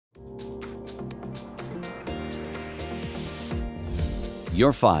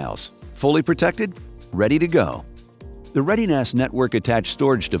Your files, fully protected, ready to go. The ReadyNAS network attached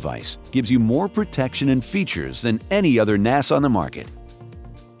storage device gives you more protection and features than any other NAS on the market.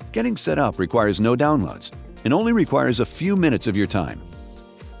 Getting set up requires no downloads and only requires a few minutes of your time.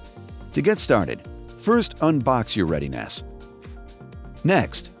 To get started, first unbox your ReadyNAS.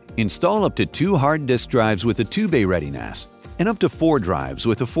 Next, install up to 2 hard disk drives with a 2-bay ReadyNAS and up to 4 drives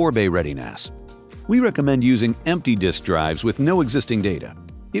with a 4-bay ReadyNAS. We recommend using empty disk drives with no existing data.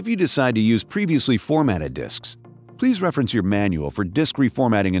 If you decide to use previously formatted disks, please reference your manual for disk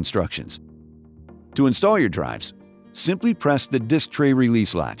reformatting instructions. To install your drives, simply press the disk tray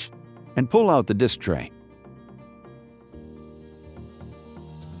release latch and pull out the disk tray.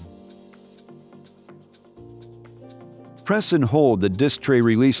 Press and hold the disk tray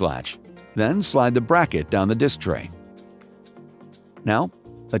release latch, then slide the bracket down the disk tray. Now,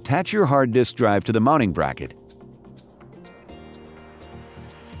 attach your hard disk drive to the mounting bracket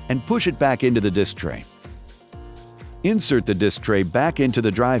and push it back into the disk tray. Insert the disk tray back into the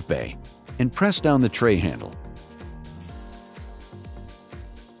drive bay and press down the tray handle.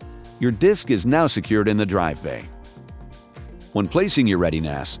 Your disk is now secured in the drive bay. When placing your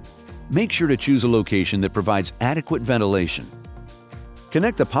ReadyNAS, make sure to choose a location that provides adequate ventilation.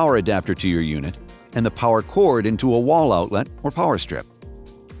 Connect the power adapter to your unit and the power cord into a wall outlet or power strip.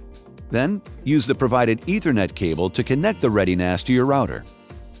 Then, use the provided Ethernet cable to connect the ReadyNAS to your router.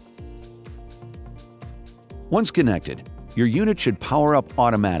 Once connected, your unit should power up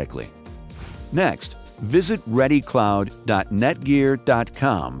automatically. Next, visit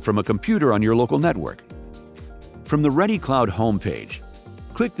readycloud.netgear.com from a computer on your local network. From the ReadyCloud homepage,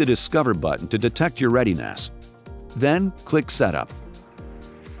 click the Discover button to detect your ReadyNAS. Then, click Setup.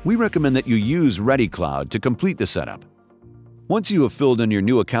 We recommend that you use ReadyCloud to complete the setup. Once you have filled in your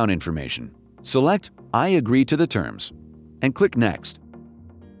new account information, select I agree to the terms and click Next.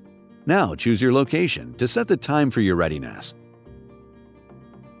 Now choose your location to set the time for your ReadyNAS.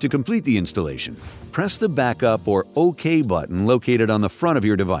 To complete the installation, press the Backup or OK button located on the front of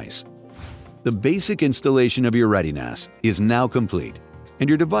your device. The basic installation of your ReadyNAS is now complete, and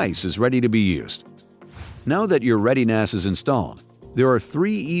your device is ready to be used. Now that your ReadyNAS is installed, there are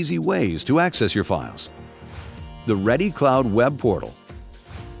 3 easy ways to access your files: the ReadyCloud web portal,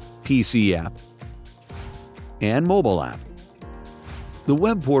 PC app, and mobile app. The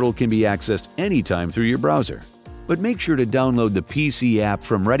web portal can be accessed anytime through your browser, but make sure to download the PC app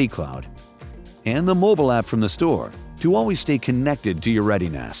from ReadyCloud and the mobile app from the store to always stay connected to your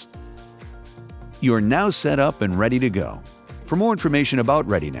ReadyNAS. You are now set up and ready to go. For more information about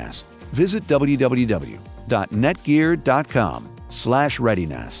ReadyNAS, visit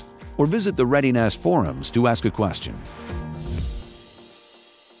www.netgear.com/ReadyNAS or visit the ReadyNAS forums to ask a question.